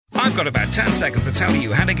I've got about 10 seconds to tell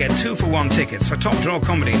you how to get 2-for-1 tickets for Top Draw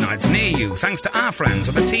comedy nights near you, thanks to our friends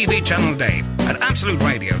at the TV channel Dave at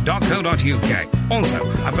absoluteradio.co.uk. Also,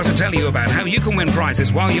 I've got to tell you about how you can win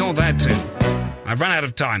prizes while you're there too. I've run out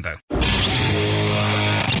of time, though.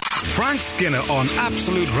 Frank Skinner on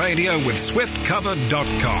Absolute Radio with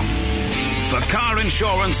SwiftCover.com. For car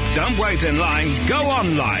insurance, don't wait in line, go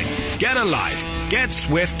online. Get a life. Get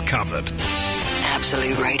Swift Covered.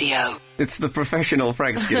 Absolute Radio. It's the professional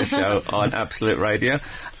Frank Skinner show on Absolute Radio.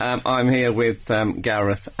 I'm here with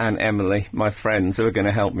Gareth and Emily, my friends, who are going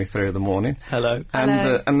to help me through the morning. Hello.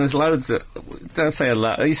 And there's loads of... Don't say hello.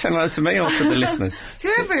 Are you saying hello to me or to the listeners?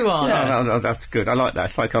 To everyone. Yeah. No, that's good. I like that.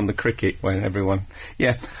 It's like on the cricket when everyone...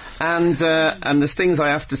 Yeah. And there's things I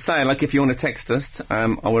have to say, like if you want to text us,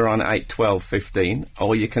 we're on 81215,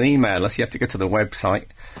 or you can email us. You have to go to the website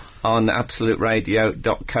on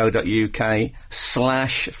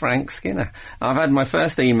absoluteradio.co.uk/Frank Skinner. I've had my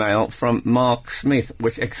first email from Mark Smith,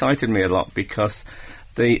 which excited me a lot because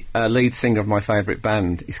the lead singer of my favourite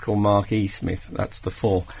band is called Mark E. Smith. That's the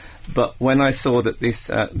 4. But when I saw that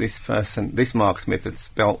this Mark Smith, had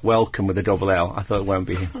spelt welcome with a double L, I thought it won't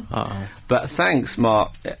be him. But thanks,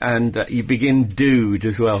 Mark. And you begin Dude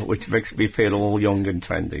as well, which makes me feel all young and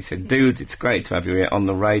trendy. He said, Dude, it's great to have you here on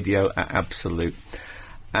the radio at Absolute.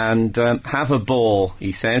 And have a ball,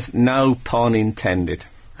 he says. No pun intended.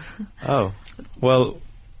 Oh. Well,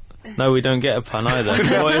 no, we don't get a pun either.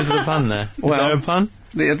 What is the pun there? Is there a pun?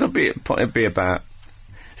 It'd be about...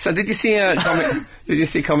 So did you see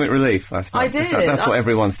Comic Relief last night? I did. That's what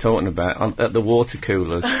everyone's talking about at the water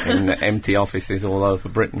coolers in the empty offices all over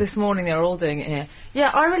Britain. This morning they were all doing it here. Yeah,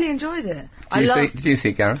 I really enjoyed it. Did you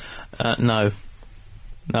see it, Gareth? No,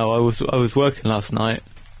 I was working last night.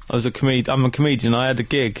 I'm a comedian. I had a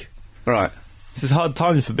gig. Right. This is hard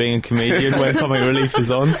times for being a comedian when Comic Relief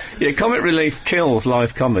is on. Yeah, Comic Relief kills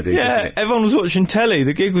live comedy. Yeah, doesn't it? Everyone was watching telly.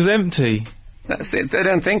 The gig was empty. That's it. They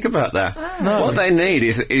don't think about that. No. What they need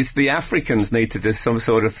is the Africans need to do some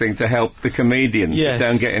sort of thing to help the comedians that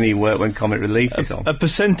don't get any work when Comic Relief is on. A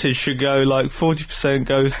percentage should go, like 40%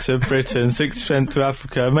 goes to Britain, 60% to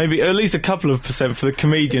Africa, maybe at least a couple of percent for the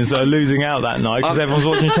comedians that are losing out that night because everyone's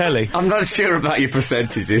watching telly. I'm not sure about your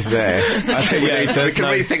percentages there. I think we can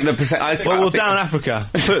rethink the percent. Well, down Africa.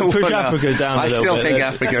 Push Africa down a little bit. I still think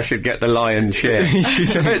Africa should get the lion's share.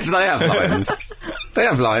 They have lions. They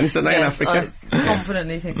have lions, don't they, in Africa? I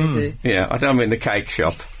confidently think they do. Yeah, I don't mean the cake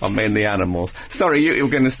shop. I mean the animals. Sorry, you were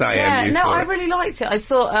going to say... I really liked it. I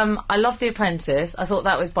saw... I love The Apprentice. I thought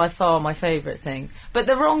that was by far my favourite thing. But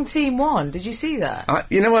the wrong team won. Did you see that?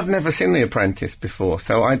 I've never seen The Apprentice before,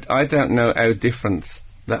 so I don't know how different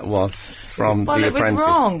that was from The Apprentice. Well, it was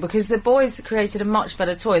wrong, because the boys created a much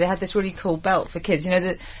better toy. They had this really cool belt for kids. You know,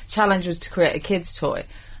 the challenge was to create a kid's toy.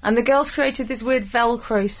 And the girls created this weird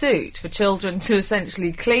Velcro suit for children to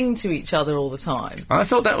essentially cling to each other all the time. I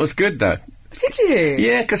thought that was good, though. Did you?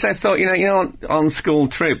 Yeah, because I thought, on school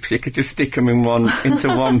trips, you could just stick them into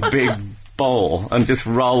one big ball and just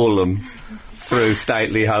roll them through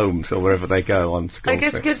stately homes or wherever they go on school. I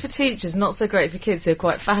guess good for teachers, not so great for kids who are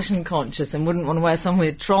quite fashion conscious and wouldn't want to wear some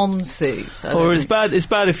weird Tron suit. Or it's bad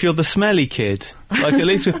if you're the smelly kid. Like, at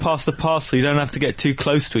least with Pass the Parcel, you don't have to get too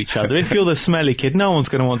close to each other. If you're the smelly kid, no one's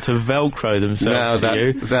going to want to Velcro themselves to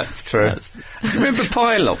you. That's true. Do you remember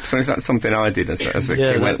pile-ups? Or is that something I did as a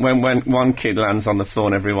kid? When one kid lands on the floor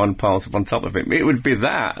and everyone piles up on top of it, it would be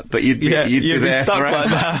that, but you'd be there stuck forever. Like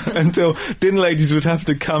that until din ladies would have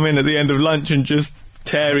to come in at the end of lunch and just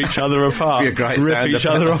tear each other apart, rip each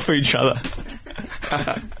other off each other.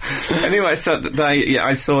 Anyway, so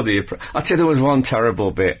I saw I'll tell you, there was one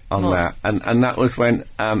terrible bit on that, and that was when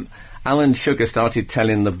Alan Sugar started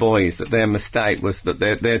telling the boys that their mistake was that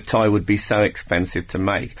their toy would be so expensive to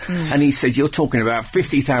make. And he said, you're talking about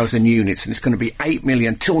 50,000 units and it's going to be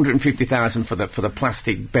 8,250,000 for the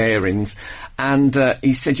plastic bearings. And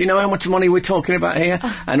he said, you know how much money we're talking about here?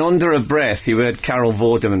 And under a breath, you heard Carol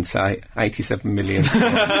Vorderman say, 87 million.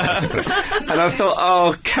 And I thought,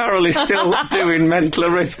 oh, Carol is still doing mental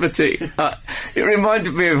arithmetic. It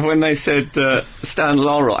reminded me of when they said Stan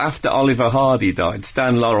Laurel, after Oliver Hardy died,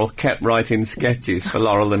 Stan Laurel kept writing sketches for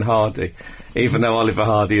Laurel and Hardy, even though Oliver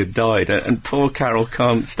Hardy had died. And poor Carol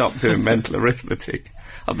can't stop doing mental arithmetic.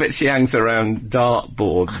 I bet she hangs around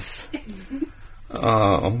dartboards.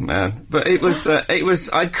 Oh, man. But it was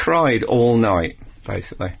I cried all night.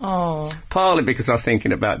 basically. Oh. Partly because I was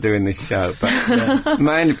thinking about doing this show, but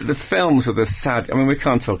mainly the films were the sad. I mean, we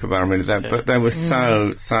can't talk about them really, but they were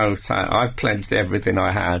so sad. I pledged everything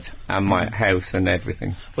I had and my house and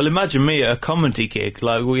everything. Well, imagine me at a comedy gig.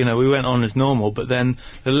 Like, we went on as normal, but then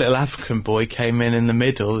the little African boy came in the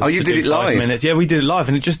middle. Oh, you did it live? Minutes. Yeah, we did it live,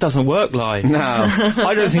 and it just doesn't work live. No.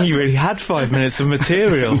 I don't think he really had 5 minutes of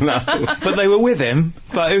material. No. But they were with him,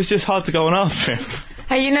 but it was just hard to go on after him.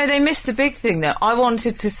 Hey, they missed the big thing, though. I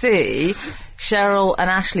wanted to see Cheryl and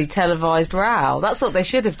Ashley televised row. That's what they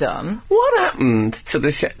should have done. What happened to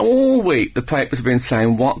the show? All week the paper's have been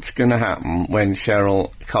saying what's going to happen when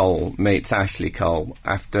Cheryl Cole meets Ashley Cole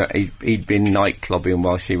after he'd been nightclubbing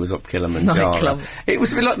while she was up Kilimanjaro. Nightclub. It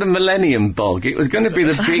was a bit like the Millennium Bug. It was going to be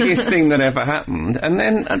the biggest thing that ever happened, and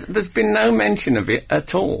then there's been no mention of it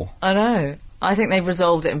at all. I know. I think they've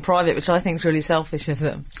resolved it in private, which I think is really selfish of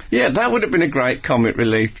them. Yeah, that would have been a great comic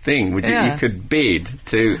relief thing. You could bid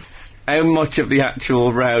to how much of the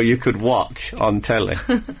actual row you could watch on telly.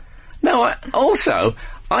 No,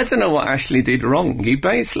 I don't know what Ashley did wrong. He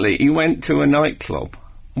went to a nightclub.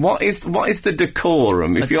 What is the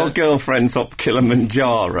decorum if your girlfriend's up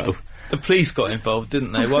Kilimanjaro? The police got involved,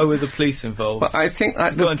 didn't they? Why were the police involved? But I think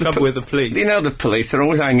that got in trouble with the police. The police are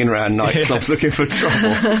always hanging around nightclubs looking for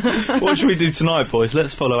trouble. What should we do tonight, boys?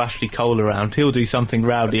 Let's follow Ashley Cole around. He'll do something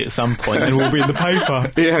rowdy at some point, and we'll be in the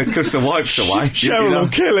paper. Yeah, because the wife's away. Cheryl will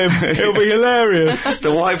kill him. It'll be hilarious.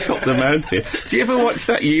 The wife's up the mountain. Do you ever watch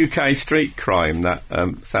that UK Street Crime, that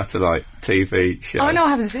satellite TV show? Oh, no, I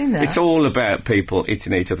haven't seen that. It's all about people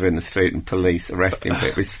hitting each other in the street and police arresting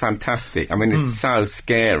people. It's fantastic. I mean, it's so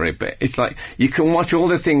scary, but it's like you can watch all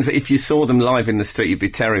the things that if you saw them live in the street you'd be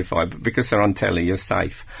terrified, but because they're on telly you're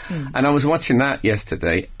safe. And I was watching that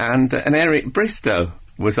yesterday, and Eric Bristow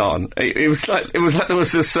was on. It was like there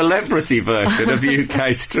was a celebrity version of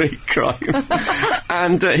UK Street Crime.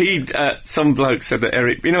 And some bloke said that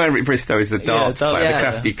Eric Bristow is the darts player, the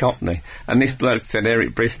crafty Cockney, and this bloke said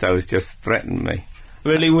Eric Bristow has just threatened me.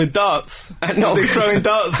 Really, with darts? Was he throwing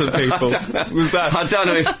darts at people? I don't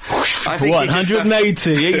know if... I think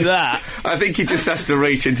 180, eat that. I think he just has to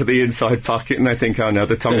reach into the inside pocket and they think, oh no,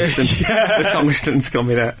 the tungsten, the tungsten's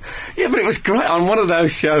coming out. Yeah, but it was great on one of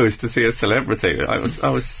those shows to see a celebrity. I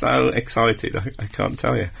was so excited, I can't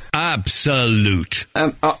tell you. Absolute.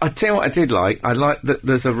 I tell you what I did like. I like that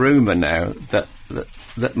there's a rumour now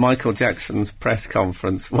that Michael Jackson's press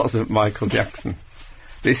conference wasn't Michael Jackson.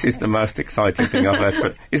 This is the most exciting thing I've heard.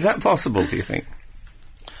 But is that possible, do you think?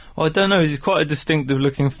 Well, I don't know. He's quite a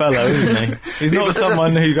distinctive-looking fellow, isn't he? He's not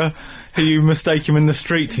someone who you mistake him in the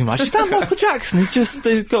street too much. Is that Michael Jackson?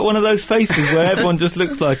 He's got one of those faces where everyone just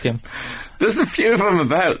looks like him. There's a few of them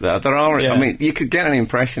about, though. There are. Yeah. I mean, you could get an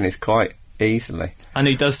impressionist quite easily. And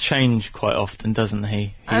he does change quite often, doesn't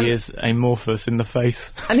he? He is amorphous in the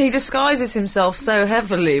face. And he disguises himself so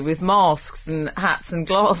heavily with masks and hats and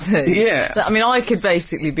glasses. Yeah. That, I mean, I could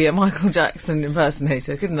basically be a Michael Jackson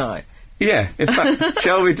impersonator, couldn't I? Yeah. In fact,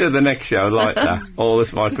 shall we do the next show like that? All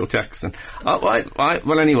as Michael Jackson.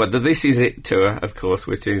 Well, anyway, the This Is It tour, of course,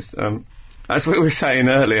 which is... as we were saying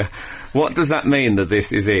earlier, what does that mean, the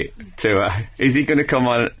This Is It tour? Is he going to come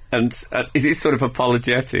on and... is it sort of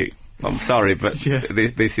apologetic? I'm sorry, but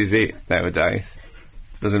this is it nowadays.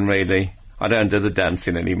 Doesn't really... I don't do the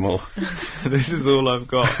dancing anymore. This is all I've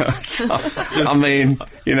got. I mean,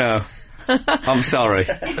 I'm sorry.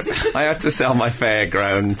 I had to sell my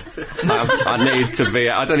fairground. I need to be...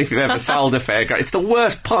 I don't know if you've ever sold a fairground. It's the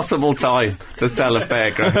worst possible time to sell a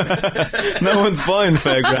fairground. No one's buying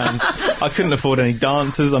fairgrounds. I couldn't afford any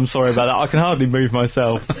dancers. I'm sorry about that. I can hardly move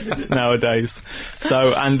myself nowadays.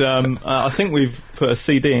 So, and I think we've put a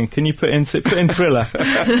CD in. Can you put in Thriller?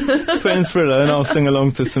 Put in Thriller and I'll sing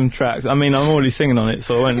along to some tracks. I mean, I'm already singing on it,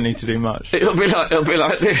 so I won't need to do much. It'll be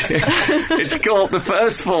like this. It's called... The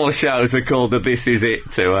first 4 shows are called the This Is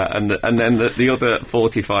It tour, and then the other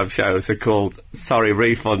 45 shows are called Sorry,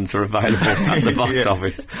 Refunds Are Available at the box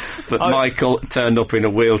office. But Michael turned up in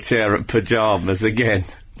a wheelchair at pyjamas again,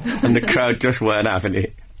 and the crowd just weren't having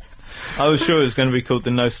it. I was sure it was going to be called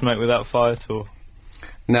the No Smoke Without Fire tour.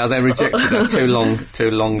 No, they rejected it. Too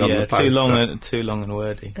long on the poster. too long and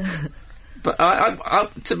wordy. But I,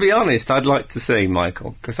 to be honest, I'd like to see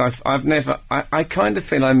Michael, because I've never... I kind of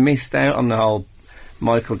feel I missed out on the whole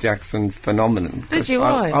Michael Jackson phenomenon. Did you?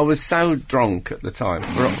 I was so drunk at the time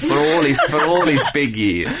for all his big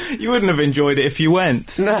years. You wouldn't have enjoyed it if you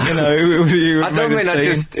went. No. You know, I don't mean I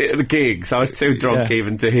just at the gigs. I was too drunk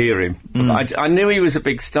even to hear him. I knew he was a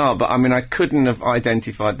big star, but I mean I couldn't have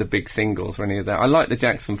identified the big singles or any of that. I liked the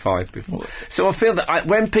Jackson 5 before, so I feel that I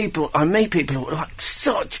meet people who are like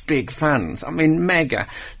such big fans. I mean, mega.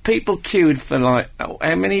 People queued for like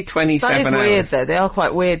how many? 27 hours. That is weird, though. They are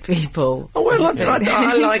quite weird people. Oh, well,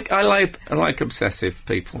 I like obsessive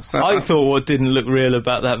people. So I thought what didn't look real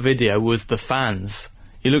about that video was the fans.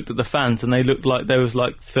 You looked at the fans and they looked like there was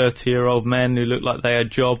like 30-year-old men who looked like they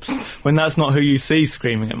had jobs, when that's not who you see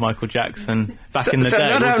screaming at Michael Jackson back in the day.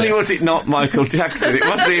 So not only was it not Michael Jackson, it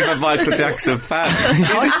wasn't even a Michael Jackson fan.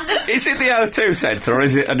 Is it the O2 Centre or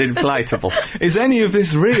is it an inflatable? Is any of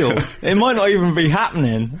this real? It might not even be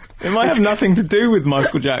happening. It might have nothing to do with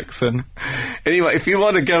Michael Jackson. Anyway, if you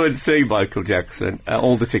want to go and see Michael Jackson,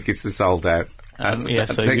 all the tickets are sold out. So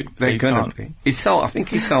they're going to be. I think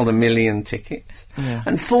he sold 1 million tickets. Yeah.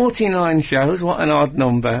 And 49 shows, what an odd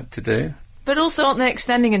number to do. But also, aren't they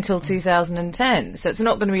extending until 2010? So it's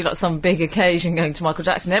not going to be like some big occasion going to Michael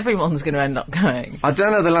Jackson. Everyone's going to end up going. I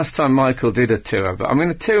don't know the last time Michael did a tour, but I mean,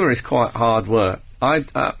 a tour is quite hard work. I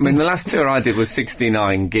mean, the last tour I did was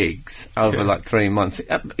 69 gigs over like 3 months.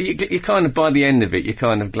 You kind of, by the end of it, you're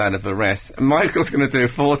kind of glad of a rest. And Michael's going to do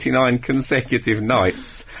 49 consecutive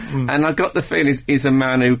nights. And I got the feeling he's a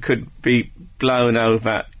man who could be blown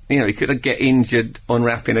over. You know, he could get injured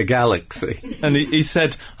unwrapping a galaxy. And he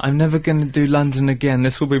said, I'm never going to do London again.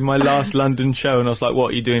 This will be my last London show. And I was like,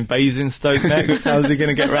 what, are you doing Basingstoke next? How's he going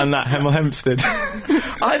to get around that Hemel Hempstead?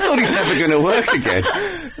 I thought he's never going to work again.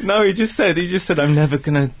 No, he just said, I'm never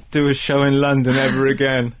going to do a show in London ever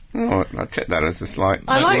again. Oh, I take that as a slight...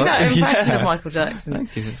 I like that impression of Michael Jackson.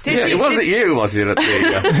 Thank you. It wasn't you, was it, at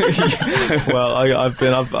the... Well,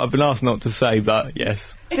 I've been asked not to say, but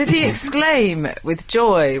yes. Did he exclaim with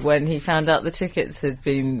joy when he found out the tickets had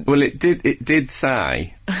been... Well, it did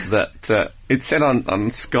say that... it said on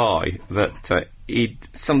Sky that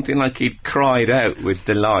he'd cried out with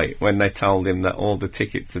delight when they told him that all the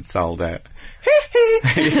tickets had sold out. Like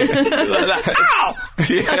that. Ow!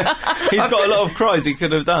 Yeah. He's got a lot of cries he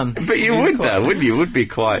could have done. But you would, though, wouldn't you? Would be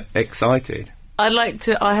quite excited. I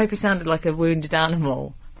hope he sounded like a wounded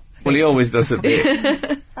animal. Well, he always does a bit. Is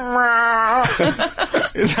that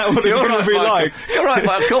what it's going to be like? You're right,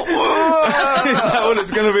 Michael. Is that what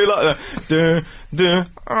it's going to be like?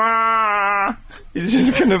 He's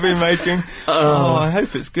just going to be making... Oh, I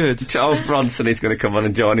hope it's good. Charles Bronson is going to come on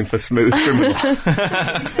and join him for Smooth Criminal.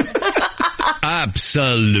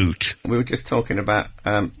 Absolute. We were just talking about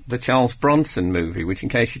the Charles Bronson movie, which, in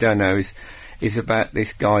case you don't know, is about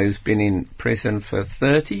this guy who's been in prison for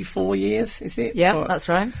 34 years, is it? Yeah, that's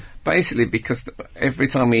right. Basically, because every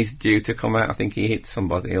time he's due to come out, I think he hits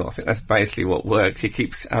somebody, or I think that's basically what works. He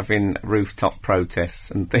keeps having rooftop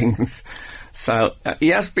protests and things. So he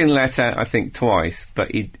has been let out, I think, twice,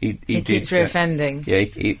 but he keeps reoffending. Yeah,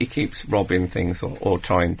 he keeps robbing things or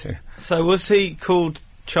trying to. So was he called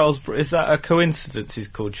Charles... Is that a coincidence he's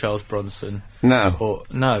called Charles Bronson? No. Or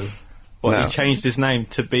no? Well, no. He changed his name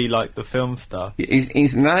to be like the film star.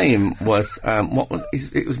 His name was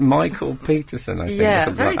it was Michael Peterson, I think. Yeah, or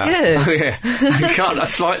something very like that. good. Yeah,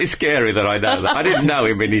 that's slightly scary that I know that. I didn't know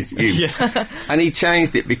him in his youth. Yeah. And he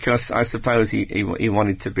changed it because I suppose he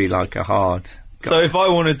wanted to be like a hard guy. So if I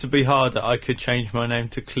wanted to be harder, I could change my name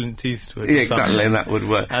to Clint Eastwood. Yeah, exactly, and that would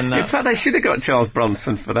work. And in fact, they should have got Charles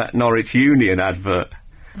Bronson for that Norwich Union advert.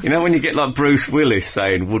 You know, when you get like Bruce Willis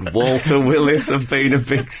saying, would Walter Willis have been a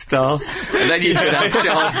big star? And then you could have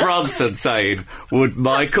Charles Bronson saying, would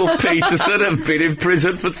Michael Peterson have been in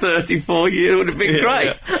prison for 34 years? It would have been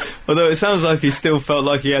great. Yeah. Although it sounds like he still felt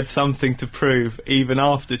like he had something to prove, even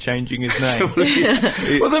after changing his name.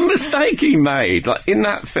 Well, the mistake he made, like in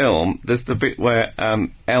that film, there's the bit where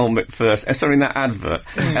Elle Macpherson, in that advert,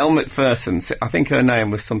 Elle Macpherson, I think her name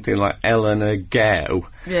was something like Eleanor Gow.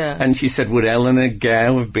 Yeah. And she said, would Eleanor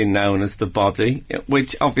Gow have been known as the body?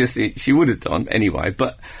 Which obviously she would have done anyway,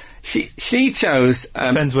 but she chose...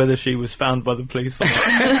 Depends whether she was found by the police or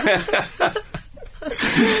not.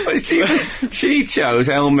 But she chose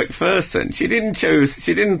Elle Macpherson. She didn't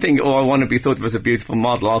think, oh, I want to be thought of as a beautiful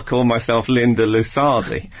model, I'll call myself Linda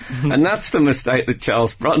Lusardi. And that's the mistake that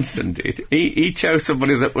Charles Bronson did. He chose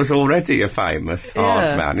somebody that was already a famous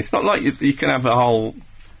hard man. It's not like you can have a whole...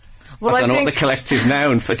 Well, I don't know what the collective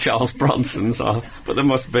noun for Charles Bronsons are, but there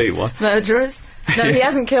must be one. Murderers? No, he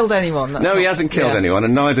hasn't killed anyone. No, he hasn't killed anyone,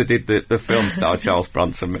 and neither did the film star Charles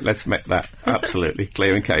Bronson. Let's make that absolutely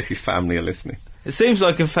clear in case his family are listening. It seems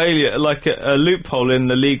like a failure, like a loophole in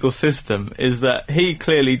the legal system, is that he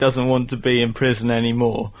clearly doesn't want to be in prison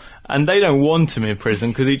anymore, and they don't want him in prison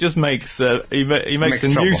because he just makes he makes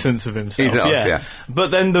a trouble. Nuisance of himself. He does, yeah. But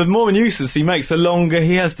then the more nuisance he makes, the longer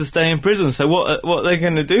he has to stay in prison. So what are they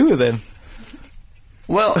going to do with him?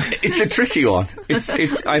 Well, it's a tricky one.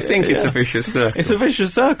 I think it's a vicious circle. It's a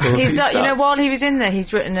vicious circle. He's done, while he was in there,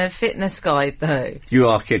 he's written a fitness guide, though. You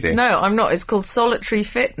are kidding. No, I'm not. It's called Solitary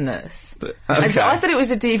Fitness. Okay. And so I thought it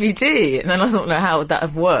was a DVD, and then I thought, no, how would that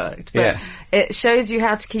have worked? But it shows you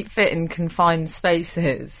how to keep fit in confined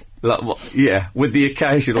spaces. Like, with the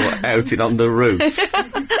occasional outing on the roof.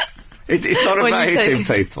 It's not about hitting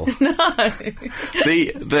people. No.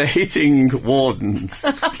 The hitting wardens.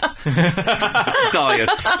 Diet.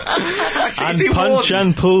 And punch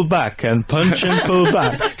and pull back, and punch and pull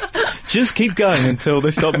back. Just keep going until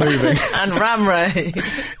they stop moving. And ram raid.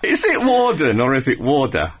 Is it warden or is it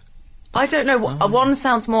warder? I don't know. One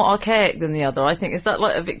sounds more archaic than the other. I think, is that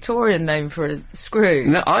like a Victorian name for a screw?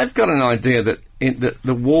 No, I've got an idea that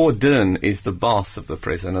the warden is the boss of the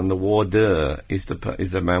prison and the warder is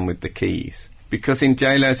the man with the keys. Because in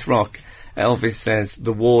Jailhouse Rock, Elvis says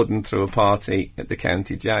the warden threw a party at the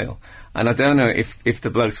county jail. And I don't know if the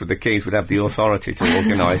blokes with the keys would have the authority to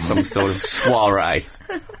organise some sort of soiree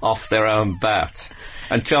off their own bat.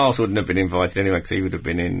 And Charles wouldn't have been invited anyway because he would have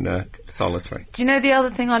been in solitary. Do you know the other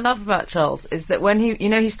thing I love about Charles is that when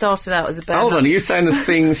he started out as a bear... Hold on, are you saying there's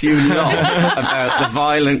things you love about the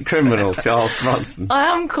violent criminal, Charles Bronson? I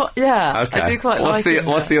am quite... Yeah, okay. I do quite like it.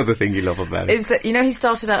 What's the other thing you love about it? Is that, he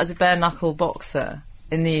started out as a bare-knuckle boxer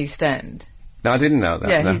in the East End. No, I didn't know that.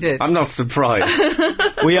 Yeah, no. he did. I'm not surprised.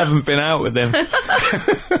 We haven't been out with him. I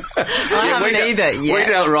haven't either yet. We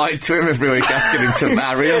don't write to him every week asking him to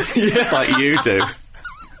marry us like you do.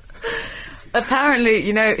 Apparently,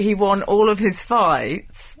 he won all of his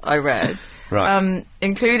fights, I read. Right.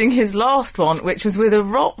 Including his last one, which was with a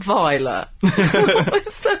Rottweiler. It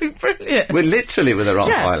was so brilliant. We're literally with a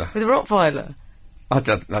Rottweiler. Yeah, with a Rottweiler.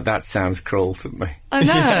 That sounds cruel to me. I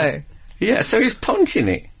know. Yeah, so he's punching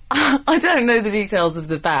it. I don't know the details of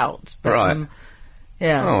the bout. But, right.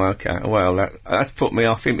 Yeah. Oh, okay. Well, that's put me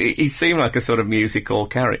off him. He seemed like a sort of musical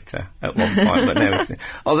character at one point, but now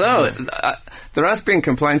although there has been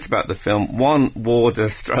complaints about the film. One warden,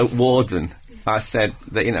 I said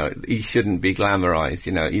that he shouldn't be glamorised.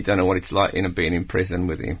 You don't know what it's like being in prison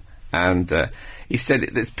with him, and he said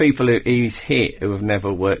there's people who he's hit who have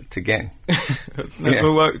never worked again.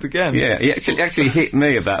 Never worked again? Yeah, he actually hit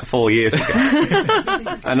me about 4 years ago.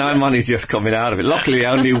 And I'm only just coming out of it. Luckily, he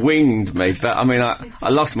only winged me, but I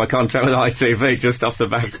lost my contract with ITV just off the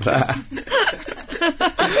back of that.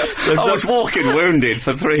 I was walking wounded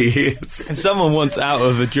for 3 years. If someone wants out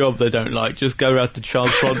of a job they don't like, just go out to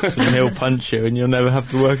Charles Bronson and he'll punch you and you'll never have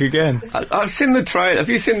to work again. I've seen the trailer. Have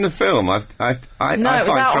you seen the film? No, it was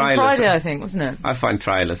out on Friday, I think, wasn't it? I find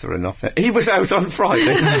trailers are enough. He was out on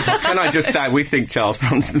Friday. Can I just say, we think Charles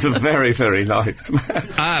Bronson's a very, very nice man.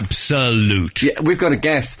 Absolute. Yeah, we've got a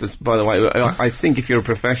guest, by the way. I think if you're a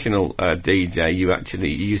professional DJ, you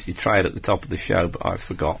usually try it at the top of the show, but I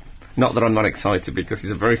forgot. Not that I'm not excited, because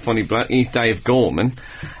he's a very funny bloke. He's Dave Gorman,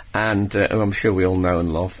 and who I'm sure we all know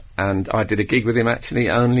and love. And I did a gig with him, actually,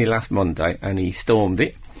 only last Monday, and he stormed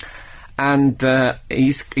it. And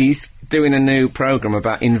he's doing a new programme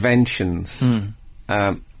about inventions,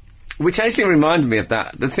 which actually reminded me of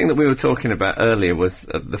that. The thing that we were talking about earlier was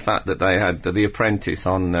the fact that they had The Apprentice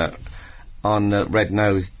on Red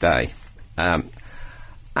Nose Day.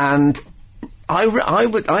 And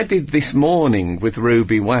I did This Morning with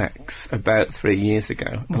Ruby Wax about 3 years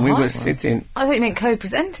ago. And we were sitting... I thought you meant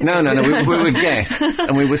co-presenting. No, we were guests,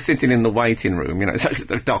 and we were sitting in the waiting room, it's like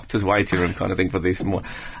the doctor's waiting room kind of thing for This Morning.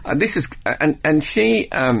 And this is... And she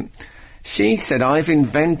said, I've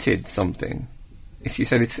invented something. She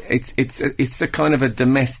said, it's a kind of a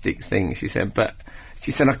domestic thing, she said, but...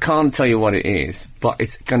 She said, I can't tell you what it is, but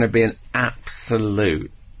it's going to be an absolute...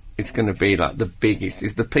 It's going to be like the biggest.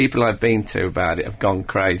 It's the people I've been to about it have gone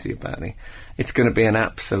crazy about it. It's going to be an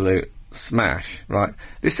absolute smash, right?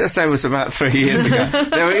 This, I say, was about 3 years ago.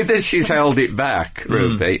 Now, either she's held it back,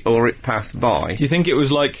 Ruby, or it passed by. Do you think it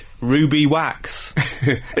was like Ruby Wax?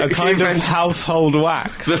 A kind of household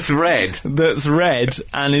wax. That's red. That's red,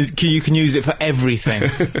 and you can use it for everything.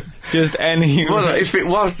 Just any... Well, if it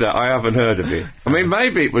was that, I haven't heard of it. I mean,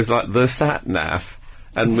 maybe it was like the sat-nav.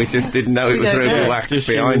 And we just didn't know it was Ruby Wax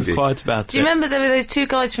behind it. Quite about Do you remember there were those two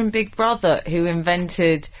guys from Big Brother who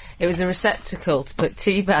invented... It was a receptacle to put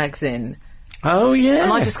tea bags in. Oh, yeah.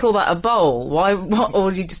 And I just call that a bowl. Why? What,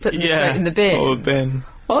 or you just put them straight in the bin? Or a bin.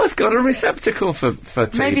 I've got a receptacle for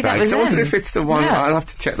tea Maybe that bags. was I wonder him. if it's the one. Yeah. I'll have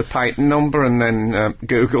to check the patent number and then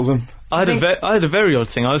Google them. I had a very odd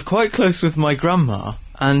thing. I was quite close with my grandma,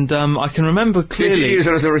 and I can remember clearly. Did you use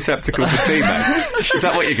her as a receptacle for tea bags? Is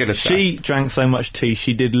that what you're going to say? She drank so much tea,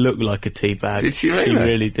 she did look like a tea bag. Did she really? She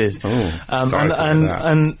really did. Oh, sorry to hear that.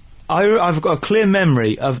 And I've got a clear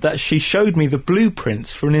memory of that. She showed me the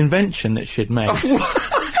blueprints for an invention that she'd made.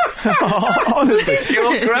 Honestly.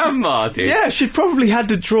 Your grandma did? Yeah, she'd probably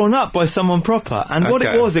had it drawn up by someone proper. And what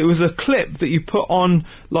Okay. it was a clip that you put on,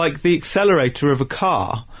 like, the accelerator of a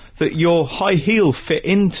car that your high heel fit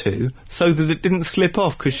into so that it didn't slip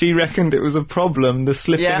off, because she reckoned it was a problem, the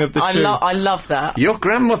slipping Yeah, of the shoe. I love that. Your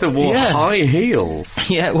grandmother wore Yeah. high heels.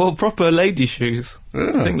 Yeah, well, proper lady shoes.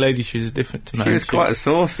 Oh. I think lady shoes are different to She man was quite a shoes.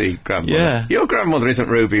 saucy grandmother. Yeah. Your grandmother isn't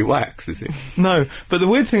Ruby Wax, is it? No, but the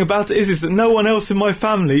weird thing about it is that no one else in my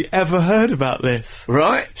family ever heard about this.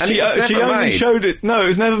 Right? And She, it was she never only made? showed it. No, it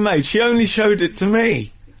was never made. She only showed it to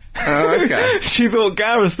me. Oh, okay. She thought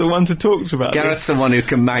Gareth's the one to talk to about Gareth's the one who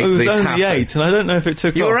can make this. I was this only happen. 8, and I don't know if it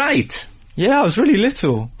took You were off. 8? Yeah, I was really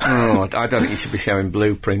little. Oh, I don't think you should be showing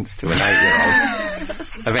blueprints to an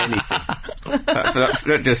 8-year-old of anything.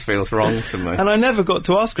 That just feels wrong to me. And I never got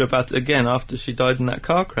to ask her about it again after she died in that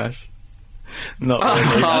car crash. Not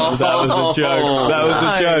really. That was a joke. That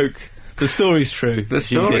was a joke. The story's true. The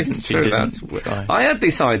She story's didn't- she true. didn't die. I had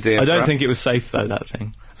this idea. I don't for- think it was safe, though, that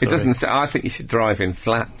thing. It Sorry. doesn't say. I think you should drive in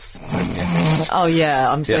flats. Don't you? Oh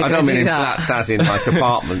yeah, I'm so Yeah, I going don't to mean do in that. flats as in like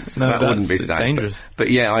apartments. No, that wouldn't be that's safe. dangerous. But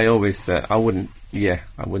yeah, I always, I wouldn't. Yeah,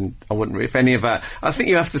 I wouldn't. If any of our, I think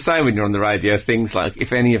you have to say when you're on the radio things like,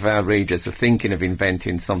 if any of our readers are thinking of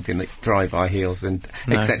inventing something that drive high heels and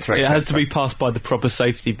No. etc. It has to be passed by the proper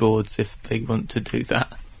safety boards if they want to do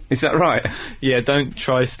that. Is that right? Yeah, don't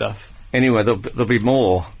try stuff. Anyway, there'll be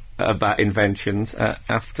more about inventions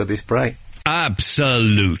after this break.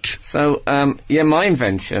 Absolute. So, my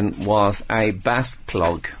invention was a bath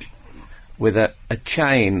plug with a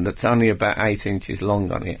chain that's only about 8 inches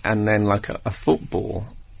long on it, and then like a football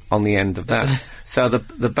on the end of that. So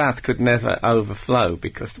the bath could never overflow,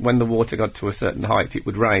 because when the water got to a certain height, it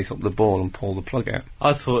would raise up the ball and pull the plug out.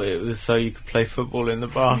 I thought it was so you could play football in the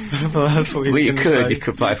bath. That's what Well, you were gonna say.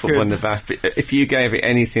 could play football in the bath, but if you gave it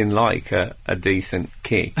anything like a decent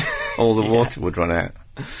kick, all the water would run out,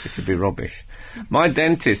 which would be rubbish. My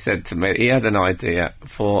dentist said to me he had an idea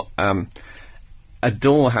for a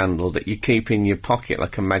door handle that you keep in your pocket,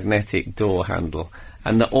 like a magnetic door handle,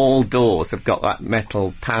 and that all doors have got that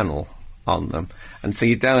metal panel on them, and so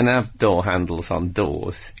you don't have door handles on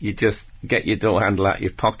doors. You just get your door handle out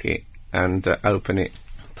your pocket and open it.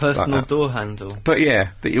 Personal like that. door handle. But yeah,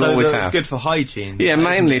 that you So always that's have. good for hygiene. Yeah, that,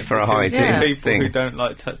 mainly isn't it? for a Because hygiene people thing. who don't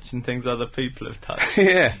like touching things other people have touched.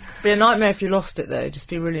 Yeah. Be a nightmare if you lost it though. Just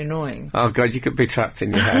be really annoying. Oh God, you could be trapped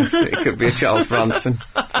in your house. It could be a Charles Bronson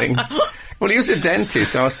thing. Well, he was a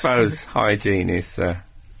dentist, so I suppose hygiene is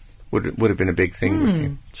would have been a big thing with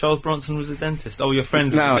him. Charles Bronson was a dentist. Oh, your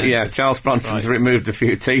friend. No, was a yeah, dentist. Charles Bronson's Right. removed a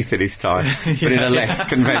few teeth in his time, but in a less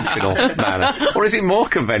conventional manner. Or is it more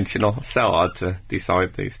conventional? So hard to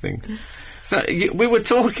decide these things. So we were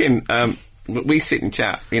talking. We sit and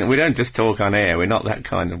chat. You know, we don't just talk on air. We're not that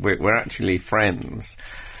kind of. We're actually friends.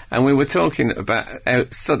 And we were talking about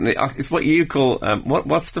suddenly. It's what you call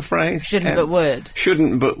what's the phrase? Shouldn't but would.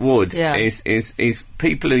 Shouldn't but would. Yeah. Is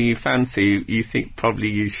people who you fancy you think probably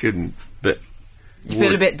you shouldn't, but You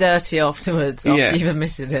feel a bit dirty afterwards after Yeah. you've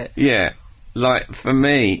admitted it. yeah. Like for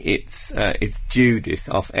me, it's Judith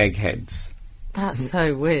off Eggheads. That's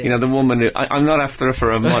so weird. You know, the woman who I'm not after her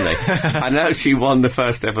for her money. I know she won the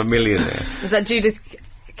first ever Millionaire. Is that Judith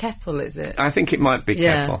Keppel, is it? I think it might be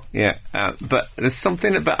Yeah. Keppel, yeah. But there's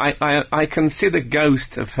something about I can see the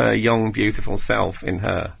ghost of her young, beautiful self in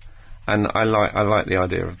her, and I like the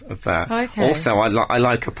idea of that. Okay. Also, I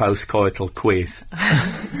like a post-coital quiz.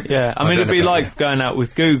 Yeah, I mean, don't it'd be know. like going out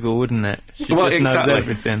with Google, wouldn't it? She Well, just exactly. knows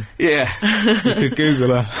everything. Yeah, You could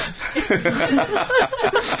Google her.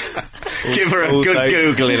 give her a all good day.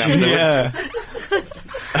 googling afterwards. Yeah.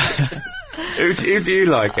 Who do you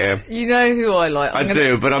like, Em? You know who I like. I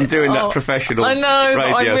do, but I'm doing that professional I know,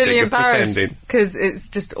 but radio I'm really thing of embarrassed pretending. because it's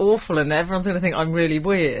just awful and everyone's going to think I'm really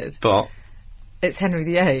weird. But It's Henry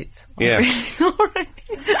VIII. I'm Yeah. really sorry.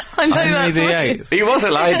 I know Henry that's VIII. weird. he was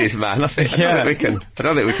a ladies' man. I think. Yeah. I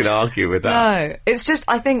don't think we can argue with that. No, it's just,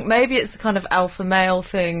 I think maybe it's the kind of alpha male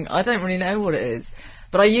thing. I don't really know what it is.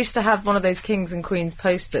 But I used to have one of those Kings and Queens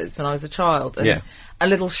posters when I was a child. And Yeah. a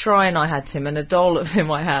little shrine I had to him and a doll of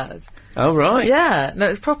him I had. Oh right. Yeah, no,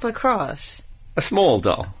 it's proper crush. A small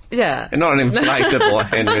doll. Yeah. Not an inflatable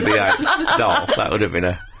Henry VIII doll. That would have been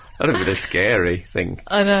a That'd have been a scary thing.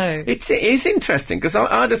 I know. It is interesting, because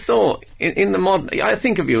I'd have thought, in the modern... I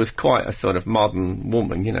think of you as quite a sort of modern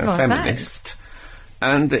woman, feminist.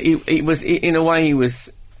 And he was, in a way, he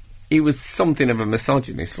was something of a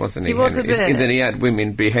misogynist, wasn't he? He was a bit. That he had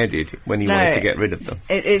women beheaded when he wanted to get rid of them.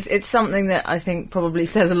 It's something that I think probably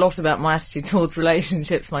says a lot about my attitude towards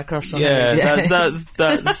relationships, my crush on him. Yeah,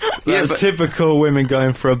 that's typical women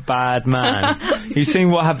going for a bad man. You've seen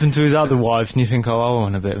what happened to his other wives, and you think, oh, I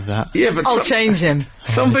want a bit of that. Yeah, but I'll change him.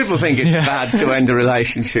 Some people think it's bad to end a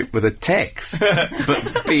relationship with a text,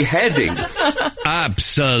 but beheading...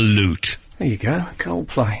 Absolute. There you go,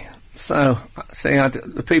 Coldplay. So, see,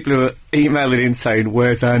 the people who are emailing in saying,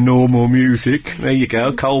 where's our normal music? There you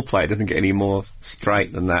go, Coldplay doesn't get any more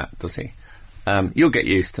straight than that, does he? You'll get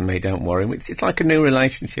used to me, don't worry. It's like a new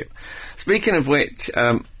relationship. Speaking of which,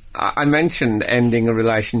 I mentioned ending a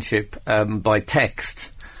relationship by text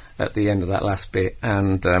at the end of that last bit,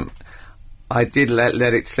 and I did let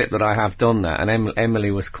it slip that I have done that, and Emily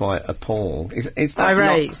was quite appalled. Is that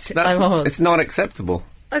irate? I was. It's not acceptable.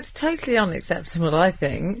 It's totally unacceptable, I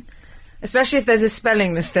think. Especially if there's a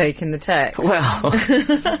spelling mistake in the text. Well...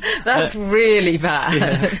 That's really bad.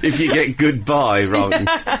 Yeah. If you get goodbye wrong.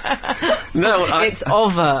 No, it's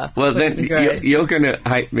over. Well, then you're going to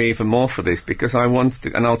hate me even more for this, because I wanted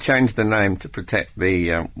to... And I'll change the name to protect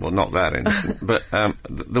the... well, not that innocent, but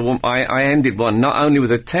the one... I ended one not only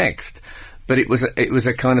with a text, but it was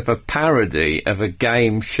a kind of a parody of a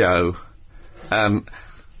game show...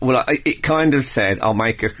 Well, it kind of said, I'll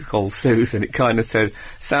make her call Susan. It kind of said,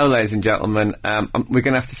 so, ladies and gentlemen, we're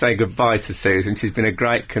going to have to say goodbye to Susan. She's been a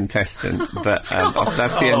great contestant, but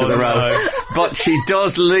that's the end of the road. No. But she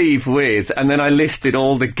does leave with, and then I listed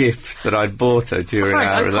all the gifts that I'd bought her during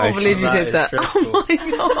our relationship. I can't believe you did that. Oh, my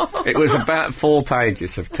God. It was about 4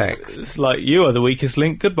 pages of text. It's like, you are the weakest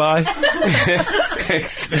link, goodbye. Well,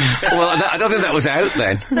 I don't think that was out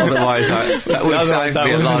then. Otherwise, that would save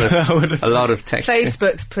me a lot of text.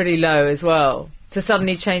 Facebook's pretty low as well. To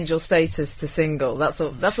suddenly change your status to single. That's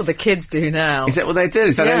what the kids do now. Is that what they do?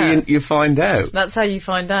 Is that how you find out? That's how you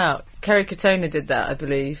find out. Kerry Katona did that, I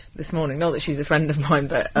believe, this morning. Not that she's a friend of mine,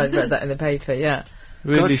 but I read that in the paper, yeah.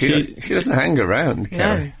 Really, God, she doesn't hang around,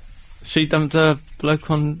 Kerry. No. She dumped a bloke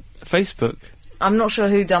on Facebook. I'm not sure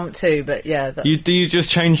who dumped who, but yeah. Do you just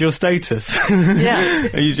change your status? Yeah.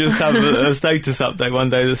 You just have a status update one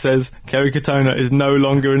day that says Kerry Katona is no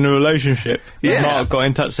longer in a relationship. Yeah. Mark got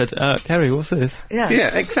in touch, said, Kerry, what's this? Yeah. Yeah,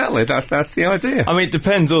 exactly. That's the idea. I mean, it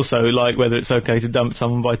depends also, like, whether it's okay to dump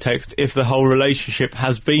someone by text if the whole relationship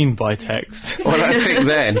has been by text. Well, I think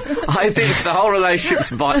if the whole relationship's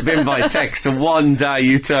been by text, and one day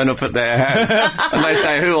you turn up at their house and they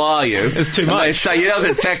say, who are you? It's too much. And they say, you know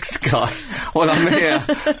the text guy? Well, I'm here,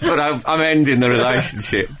 but I'm ending the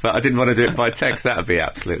relationship. But I didn't want to do it by text. That would be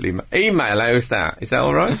absolutely... Email, how's that? Is that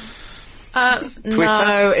all right?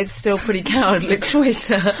 No, it's still pretty cowardly.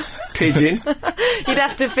 Twitter. Pigeon? You'd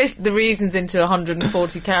have to fit the reasons into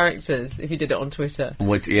 140 characters if you did it on Twitter.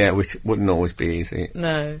 Which wouldn't always be easy.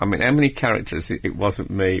 No. I mean, how many characters? It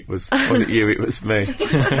wasn't me. Wasn't you, it was me.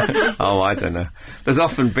 Oh, I don't know. There's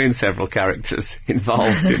often been several characters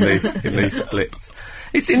involved in these splits.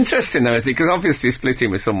 It's interesting, though, isn't it? Because obviously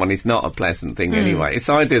splitting with someone is not a pleasant thing anyway. It's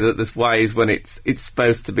the idea that there's ways when it's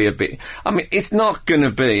supposed to be a bit... I mean, it's not going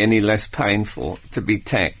to be any less painful to be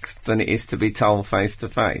text than it is to be told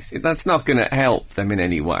face-to-face. That's not going to help them in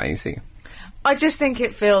any way, is it? I just think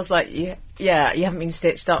it feels like, you haven't been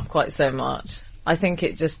stitched up quite so much. I think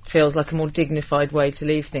it just feels like a more dignified way to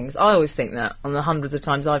leave things. I always think that on the hundreds of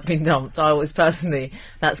times I've been dumped. I always personally,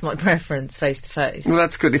 that's my preference, face to face. Well,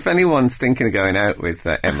 that's good. If anyone's thinking of going out with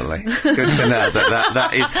Emily, it's good to know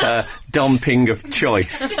that is her dumping of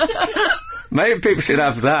choice. Maybe people should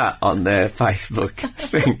have that on their Facebook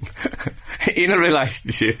thing. In a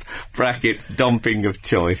relationship, brackets, dumping of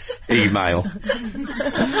choice, email.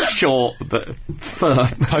 Short but firm.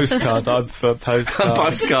 Postcard, I prefer postcard.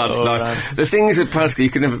 Postcards, no. The thing is with postcard, you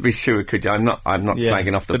can never be sure, could you? I'm not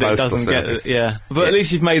flagging off the postal service. But at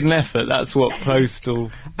least you've made an effort, that's what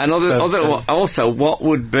postal... And also, what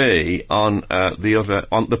would be on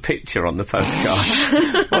the picture on the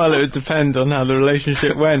postcard? Well, it would depend on how the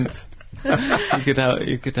relationship went.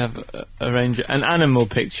 You could have arrange an animal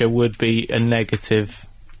picture would be a negative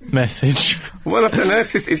message. Well, I don't know.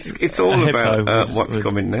 It's all about what's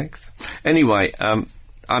coming next. Anyway,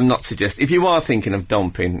 I'm not suggesting. If you are thinking of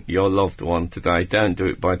dumping your loved one today, don't do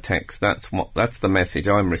it by text. That's the message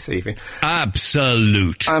I'm receiving.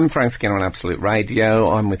 Absolute. I'm Frank Skinner on Absolute Radio.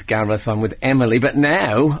 I'm with Gareth. I'm with Emily. But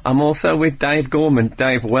now I'm also with Dave Gorman.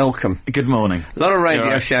 Dave, welcome. Good morning. A lot of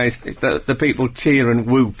radio shows, the people cheer and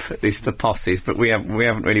whoop at this to posses, but we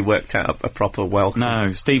haven't really worked out a proper welcome.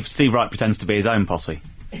 No, Steve Wright pretends to be his own posse.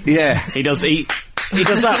 Yeah. He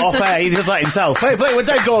does that off air, he does that himself. Hey, play with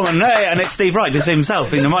Dave Gorman, hey, and it's Steve Wright just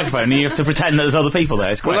himself in the microphone, and you have to pretend that there's other people there.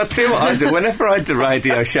 It's great. Well, I'll tell you what I do. Whenever I do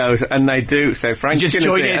radio shows and they do, so Frank just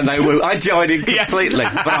join in. And they whoop, I join in completely.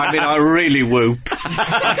 But I mean, I really whoop.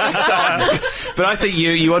 Stop. But I think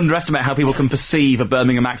you underestimate how people can perceive a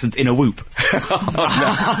Birmingham accent in a whoop. Oh, no.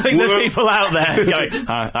 I think there's people out there going,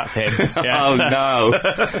 that's him. Yeah, oh,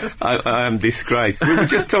 no. I am disgraced. We were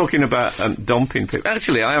just talking about dumping people.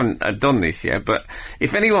 Actually, I haven't done this yet, but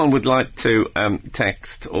if anyone would like to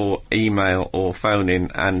text or email or phone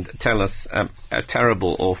in and tell us a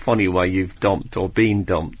terrible or funny way you've dumped or been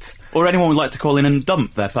dumped. Or anyone would like to call in and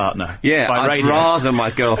dump their partner. Yeah, by I'd radio. rather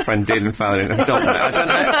my girlfriend didn't phone in and dump me. I don't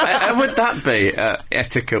know. How would that be,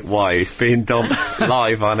 etiquette-wise, being dumped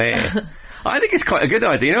live on air? I think it's quite a good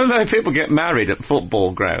idea. You know, though people get married at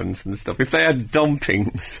football grounds and stuff, if they had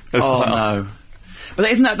dumpings as well. No.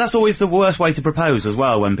 But that's always the worst way to propose as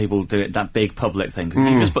well, when people do it, that big public thing, because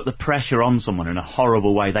you just put the pressure on someone in a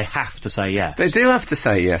horrible way. They have to say yes. They do have to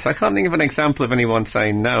say yes. I can't think of an example of anyone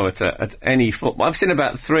saying no at any football. I've seen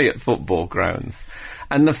about 3 at football grounds,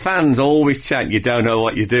 and the fans always chant, "You don't know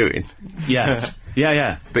what you're doing." Yeah.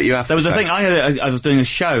 Yeah. But you have There to was a say. thing, I was doing a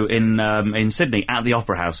show in Sydney at the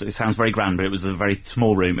Opera House. It sounds very grand, but it was a very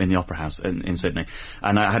small room in the Opera House in Sydney.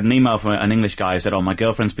 And I had an email from an English guy who said, my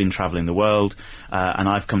girlfriend's been travelling the world, and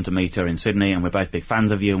I've come to meet her in Sydney, and we're both big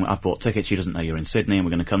fans of you, and I've bought tickets, she doesn't know you're in Sydney, and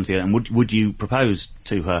we're going to come to you, and would you propose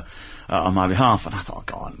to her on my behalf? And I thought,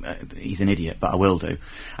 God, he's an idiot, but I will do.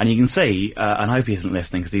 And you can see, and I hope he isn't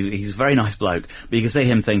listening, because he's a very nice bloke, but you can see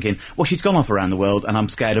him thinking, well, she's gone off around the world, and I'm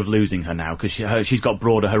scared of losing her now, because she's got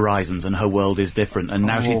broader horizons, and her world is different, and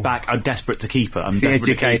now she's back. I'm desperate to keep her. I'm It's the desperate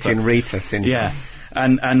to keep her. educating Rita syndrome. Yeah.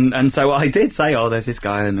 And so I did say, there's this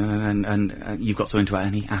guy, and you've got something to add,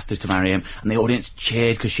 and he asked her to marry him, and the audience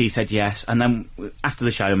cheered because she said yes. And then after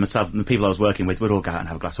the show, myself and the people I was working with, we'd all go out and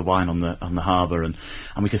have a glass of wine on the harbour, and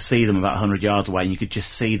we could see them about 100 yards away, and you could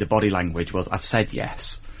just see the body language was, I've said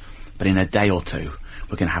yes, but in a day or two,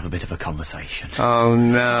 we're going to have a bit of a conversation. Oh,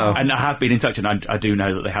 no. And I have been in touch, and I do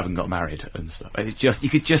know that they haven't got married and stuff. It's just, you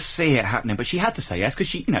could just see it happening, but she had to say yes, because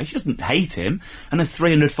she doesn't hate him, and there's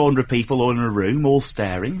 300, 400 people all in a room, all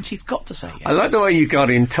staring, and she's got to say yes. I like the way you got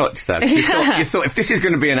in touch, though. You thought, if this is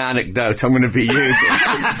going to be an anecdote, I'm going to be using it.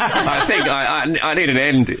 I think I need an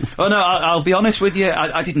ending. Oh, no, I'll be honest with you,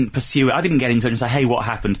 I didn't pursue it. I didn't get in touch and say, hey, what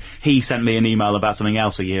happened? He sent me an email about something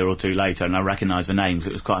else a year or two later, and I recognised the name, because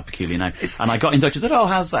it was quite a peculiar name. And I got in touch and said,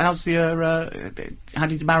 how's the how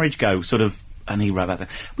did the marriage go? Sort of, and he wrote back,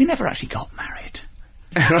 we never actually got married.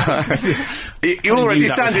 You already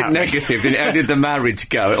sounded negative. How did the marriage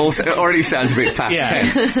go? It already sounds a bit past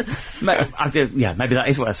tense. Maybe that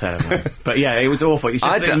is what I said. But yeah, it was awful. It was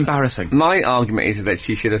just embarrassing. My argument is that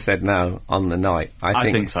she should have said no on the night.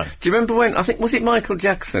 I think so. Do you remember when, was it Michael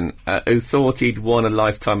Jackson who thought he'd won a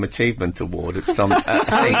Lifetime Achievement Award at some thing?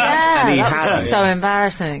 Yeah, and he that was so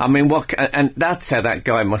embarrassing. I mean, and that's how that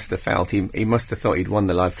guy must have felt. He must have thought he'd won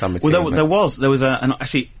the Lifetime Achievement. Well, there was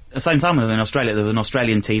actually, at the same time in Australia, there was an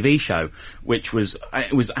Australian TV show, which was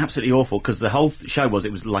absolutely awful, because the whole show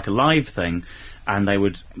was like a live thing, and they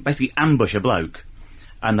would basically ambush a bloke,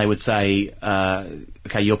 and they would say,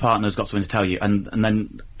 okay, your partner's got something to tell you, and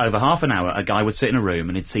then over half an hour, a guy would sit in a room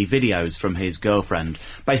and he'd see videos from his girlfriend,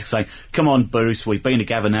 basically saying, come on, Bruce, we've been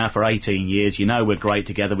together now for 18 years, you know we're great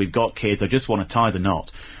together, we've got kids, I just want to tie the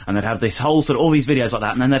knot. And they'd have this whole all these videos like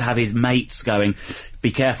that, and then they'd have his mates going, be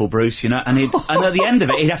careful, Bruce, and at the end of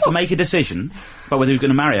it, he'd have to make a decision about whether he was going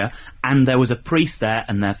to marry her, and there was a priest there,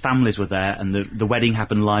 and their families were there, and the wedding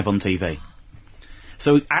happened live on TV.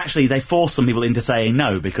 So actually, they force some people into saying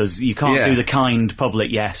no, because you can't do the kind public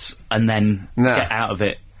yes and then get out of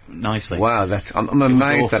it nicely. Wow, I'm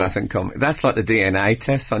amazed that hasn't come. That's like the DNA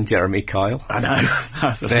test on Jeremy Kyle. I know.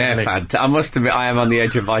 They're fantastic. I must admit, I am on the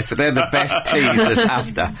edge of my seat. They're the best teasers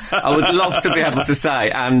after. I would love to be able to say,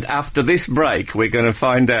 and after this break, we're going to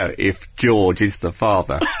find out if George is the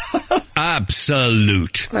father.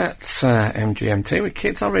 Absolute. That's MGMT with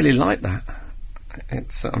kids. I really like that.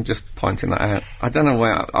 I'm just pointing that out. I don't know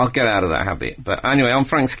where I'll get out of that habit. But anyway, I'm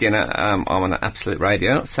Frank Skinner. I'm on Absolute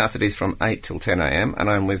Radio, Saturdays from 8 till 10 a.m. And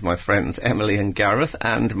I'm with my friends Emily and Gareth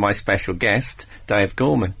and my special guest, Dave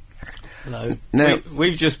Gorman. Hello. No.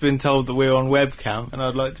 We've just been told that we're on webcam, and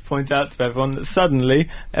I'd like to point out to everyone that suddenly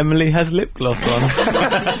Emily has lip gloss on. Well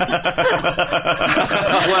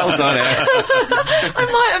done, Em. I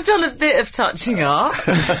might have done a bit of touching up.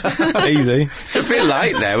 Easy. It's a bit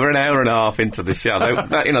late now. We're an hour and a half into the show.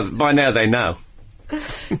 By now they know.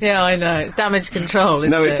 Yeah, I know. It's damage control,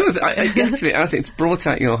 isn't it? No, it does. Actually, as it's brought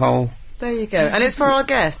out your whole... There you go. And it's for our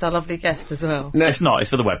guest, our lovely guest as well. No, it's not.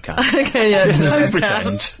 It's for the webcam. Okay, yeah. Don't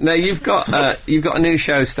pretend. No, you've got a new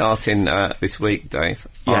show starting this week, Dave.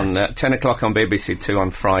 Yes. On 10 o'clock on BBC Two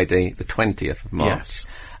on Friday, the 20th of March.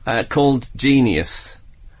 Yes. Called Genius.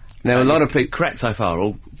 Now, a lot of people... Correct so far.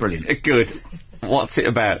 All brilliant. Good. What's it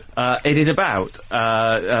about? It is about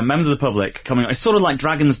members of the public coming... It's sort of like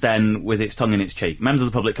Dragon's Den with its tongue in its cheek. Members of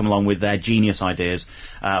the public come along with their genius ideas.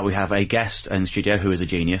 We have a guest in the studio who is a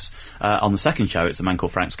genius. On the second show, it's a man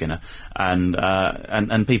called Frank Skinner.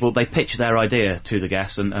 And people, they pitch their idea to the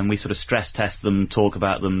guests, and we sort of stress test them, talk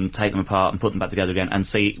about them, take them apart and put them back together again and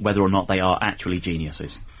see whether or not they are actually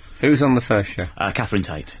geniuses. Who's on the first show? Catherine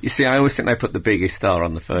Tate. You see, I always think they put the biggest star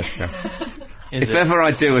on the first show. If ever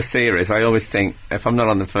I do a series, I always think, if I'm not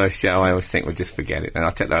on the first show, I always think, well, just forget it. And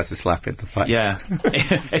I take that as a slap in the face. Yeah.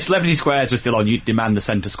 If Celebrity Squares were still on, you'd demand the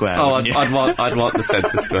centre square. Oh, I'd want the centre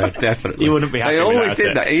square, definitely. You wouldn't be happy They with always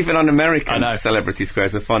did it. that. Even on American I know. Celebrity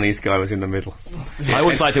Squares, the funniest guy was in the middle. I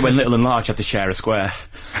always liked it when Little and Large had to share a square.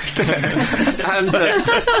 And,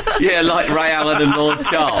 like Ray Allen and Lord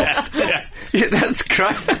Charles. Yeah, that's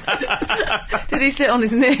great. Did he sit on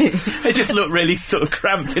his knee? They just looked really sort of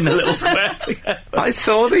cramped in the little square together. I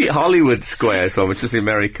saw the Hollywood Squares one, which was the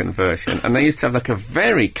American version, and they used to have like a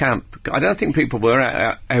very camp... I don't think people were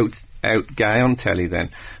out gay on telly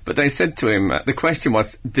then, but they said to him, the question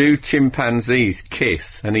was, do chimpanzees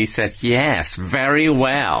kiss? And he said, yes, very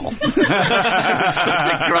well. Such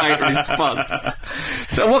a great response.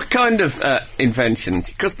 So what kind of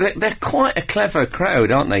inventions? Because they're quite a clever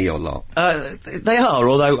crowd, aren't they, your lot? They are,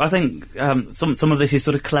 although I think some of this is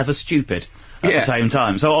sort of clever stupid at the same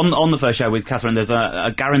time. So on the first show with Catherine, there's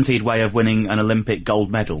a guaranteed way of winning an Olympic gold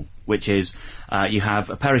medal, which is you have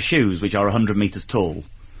a pair of shoes which are 100 metres tall,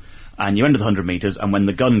 and you enter the 100 metres, and when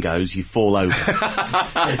the gun goes, you fall over.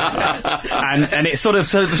 and it's sort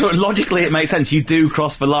of logically it makes sense. You do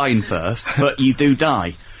cross the line first, but you do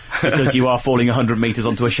die. Because you are falling 100 metres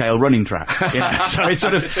onto a shale running track. You know? So it's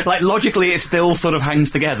sort of, like, logically it still sort of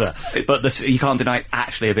hangs together. But you can't deny it's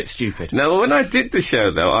actually a bit stupid. No, when I did the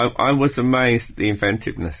show, though, I was amazed at the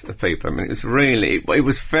inventiveness of people. I mean, it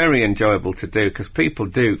was very enjoyable to do, because people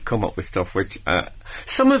do come up with stuff which...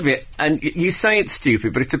 some of it, and you say it's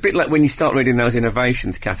stupid, but it's a bit like when you start reading those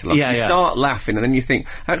innovations catalogues. You start laughing, and then you think,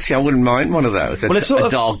 actually, I wouldn't mind one of those. Well, it's sort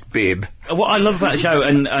of dog bib. What I love about the show,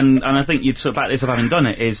 and I think you'd sort of back this up having done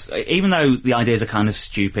it, is even though the ideas are kind of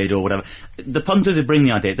stupid or whatever, the punters who bring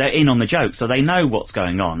the idea, they're in on the joke, so they know what's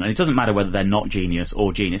going on, and it doesn't matter whether they're not genius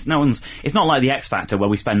or genius. It's not like the X Factor where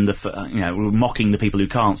we spend we're mocking the people who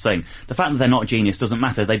can't sing. The fact that they're not genius doesn't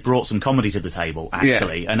matter. They brought some comedy to the table,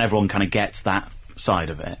 actually, and everyone kind of gets that side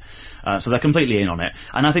of it. So they're completely in on it.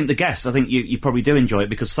 And I think the guests, you probably do enjoy it,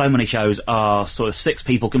 because so many shows are sort of 6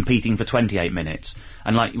 people competing for 28 minutes.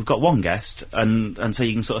 And, like, you've got one guest, and so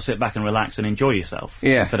you can sort of sit back and relax and enjoy yourself.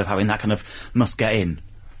 Yeah. Instead of having that kind of must get in.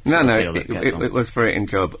 It was very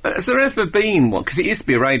enjoyable. Has there ever been one? Because it used to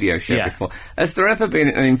be a radio show before. Has there ever been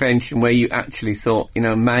an invention where you actually thought,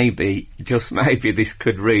 maybe, just maybe, this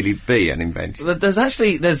could really be an invention? We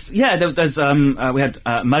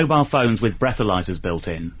had mobile phones with breathalyzers built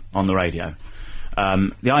in on the radio.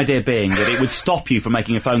 The idea being that it would stop you from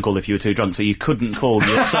making a phone call if you were too drunk, so you couldn't call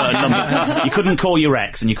your certain numbers. You couldn't call your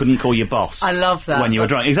ex, and you couldn't call your boss. I love that. When you were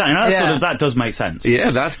drunk. Exactly. That does make sense.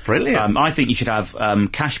 Yeah, that's brilliant. I think you should have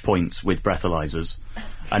cash points with breathalyzers.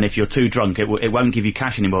 And if you're too drunk, it won't give you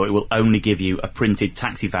cash anymore. It will only give you a printed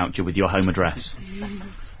taxi voucher with your home address.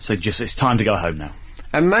 So it's time to go home now.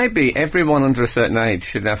 And maybe everyone under a certain age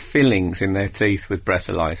should have fillings in their teeth with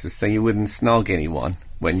breathalyzers, so you wouldn't snog anyone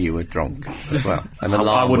when you were drunk as well. And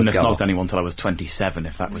I wouldn't have snogged anyone until I was 27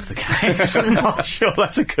 if that was the case. I'm not sure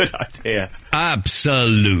that's a good idea.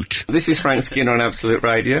 Absolute. This is Frank Skinner on Absolute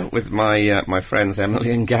Radio with my friends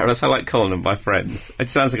Emily and Gareth. I like calling them my friends. It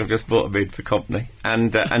sounds like I've just bought a bid for company.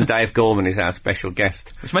 And Dave Gorman is our special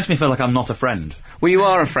guest. Which makes me feel like I'm not a friend. Well, you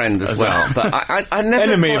are a friend as well, but I never...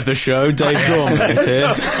 Enemy of the show, Dave Gorman is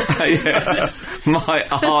here. My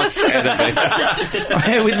arch enemy. I'm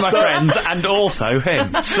here with my friends and also him.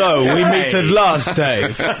 So, we meet at last,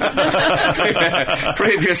 Dave.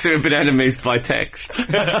 Previously we've been enemies by text.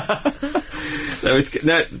 So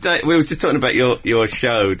Dave, we were just talking about your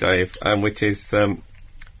show, Dave, which is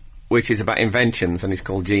which is about inventions, and it's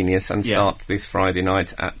called Genius, and starts this Friday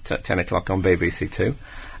night at 10 o'clock on BBC Two.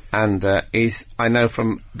 And is, I know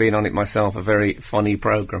from being on it myself, a very funny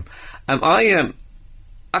programme.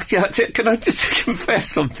 Actually, can I just confess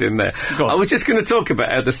something there? I was just going to talk about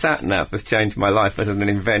how the sat-nav has changed my life as an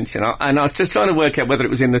invention. And I was just trying to work out whether it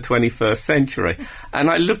was in the 21st century. And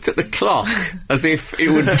I looked at the clock as if it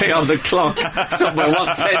would be on the clock somewhere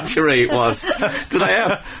what century it was. Did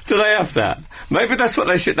I have that? Maybe that's what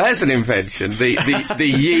they should... There's an invention. The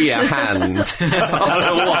year hand. The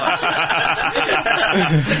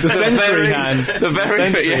century hand. The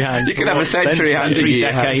century hand. You can have a century hand. Century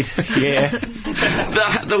decade. Yeah.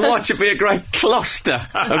 The watch would be a great cluster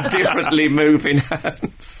of differently moving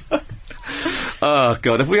hands. Oh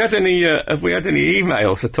God! Have we had any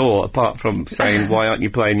emails at all, apart from saying why aren't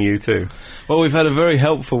you playing U2? Well, we've had a very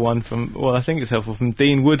helpful one from. Well, I think it's helpful from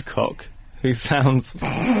Dean Woodcock, who says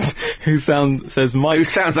Mike. Who sounds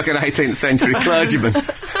like an 18th century clergyman.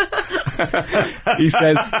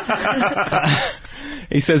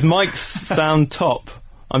 He says mics sound top.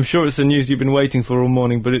 I'm sure it's the news you've been waiting for all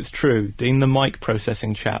morning, but it's true. Dean the mic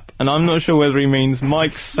processing chap. And I'm not sure whether he means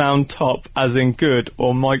mics sound top as in good,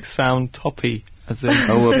 or mics sound toppy as in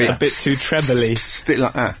a bit too trebly. A bit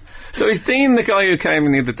like that. So is Dean the guy who came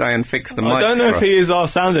in the other day and fixed the mics? I don't know if he is our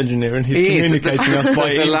sound engineer and he's communicating us by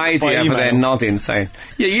There's a lady over there nodding, saying,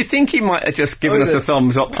 yeah, you think he might have just given us a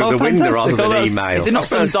thumbs up through the window rather than email. Is it not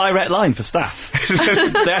some direct line for staff?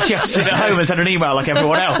 They actually have to sit at home and send an email like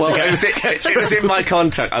everyone else. Well, it was in my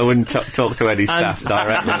contract. I wouldn't talk to any staff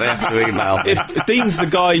directly. They have to email me. Dean's the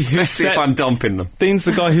guy who if I'm dumping them. Dean's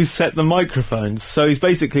the guy who set the microphones, so he's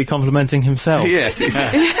basically complimenting himself. Yes.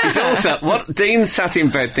 He's also... What Dean sat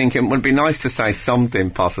in bed thinking would be nice to say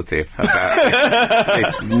something positive about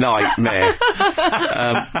this nightmare.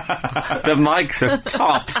 The mics are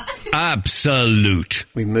top. Absolute.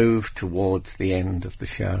 We move towards the end of the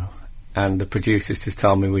show, and the producers just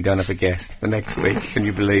told me we don't have a guest for next week. Can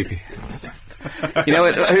you believe it? You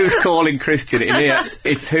know who's calling Christian in here?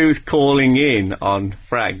 It's who's calling in on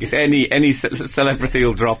Frank. It's any celebrity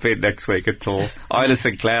will drop in next week at all. Isla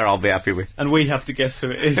Sinclair I'll be happy with. And we have to guess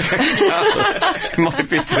who it is. It might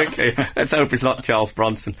be tricky. Let's hope it's not Charles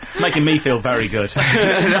Bronson. It's making me feel very good.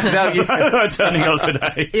 I'm turning up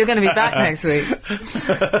today. You're going to be back next week.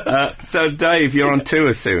 So Dave, you're on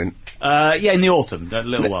tour soon. Yeah, in the autumn, a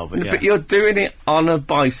little while, but yeah. But you're doing it on a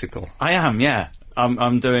bicycle. I am, yeah.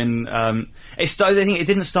 I'm doing... it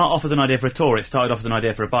didn't start off as an idea for a tour, it started off as an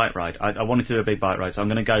idea for a bike ride. I wanted to do a big bike ride, so I'm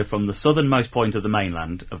going to go from the southernmost point of the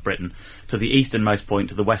mainland of Britain to the easternmost point,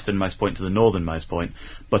 to the westernmost point, to the northernmost point,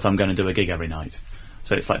 but I'm going to do a gig every night.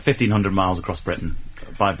 So it's like 1,500 miles across Britain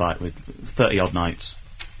by bike with 30-odd nights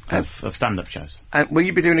of stand-up shows. Will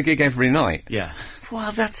you be doing a gig every night? Yeah.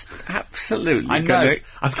 Well, that's absolutely... I know.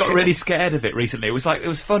 I've got really scared of it recently. It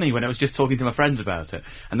was funny when I was just talking to my friends about it,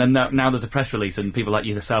 and then now there's a press release and people like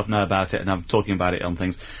yourself know about it, and I'm talking about it on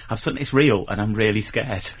things. It's real, and I'm really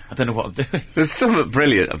scared. I don't know what I'm doing. There's something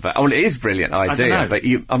brilliant about... it is a brilliant idea, but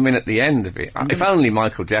at the end of it... If only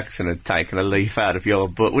Michael Jackson had taken a leaf out of your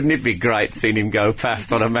book, wouldn't it be great seeing him go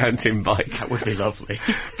past on a mountain bike? That would be lovely.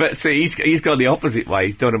 But see, he's gone the opposite way.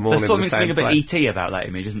 He's done them all in the same place. There's something a bit E.T. about that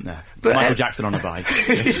image, isn't there? But Michael Jackson on a bike.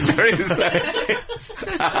 There is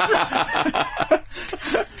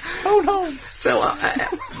Oh no! So,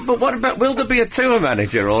 but what about? Will there be a tour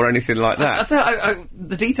manager or anything like that?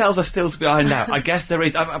 The details are still to be ironed out. I guess there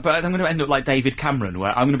is, but I'm going to end up like David Cameron,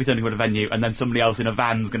 where I'm going to be turning up at a venue, and then somebody else in a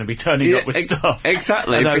van's going to be turning up with stuff.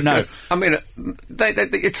 Exactly. I don't know. I mean,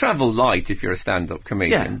 you travel light if you're a stand-up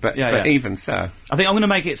comedian, but even so, I think I'm going to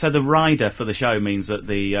make it so the rider for the show means that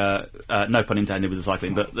the no pun intended with the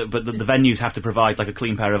cycling, but the venues have to provide like a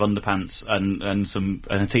clean pair of underpants and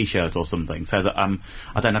a t-shirt or something, so that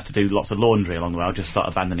I don't have to do lots of laundry along the way. I'll just start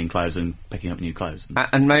abandoning clothes and picking up new clothes.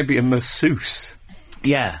 And maybe a masseuse.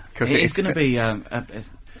 Yeah, because it's going to be...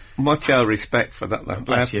 much respect for that, though,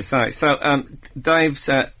 I have to say. So, Dave's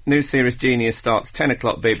new series Genius starts 10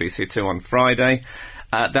 o'clock BBC 2 on Friday.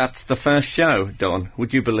 That's the first show done,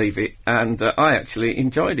 would you believe it? And I actually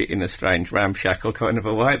enjoyed it in a strange, ramshackle kind of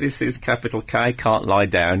a way. This is Capital K, Can't Lie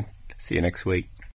Down. See you next week.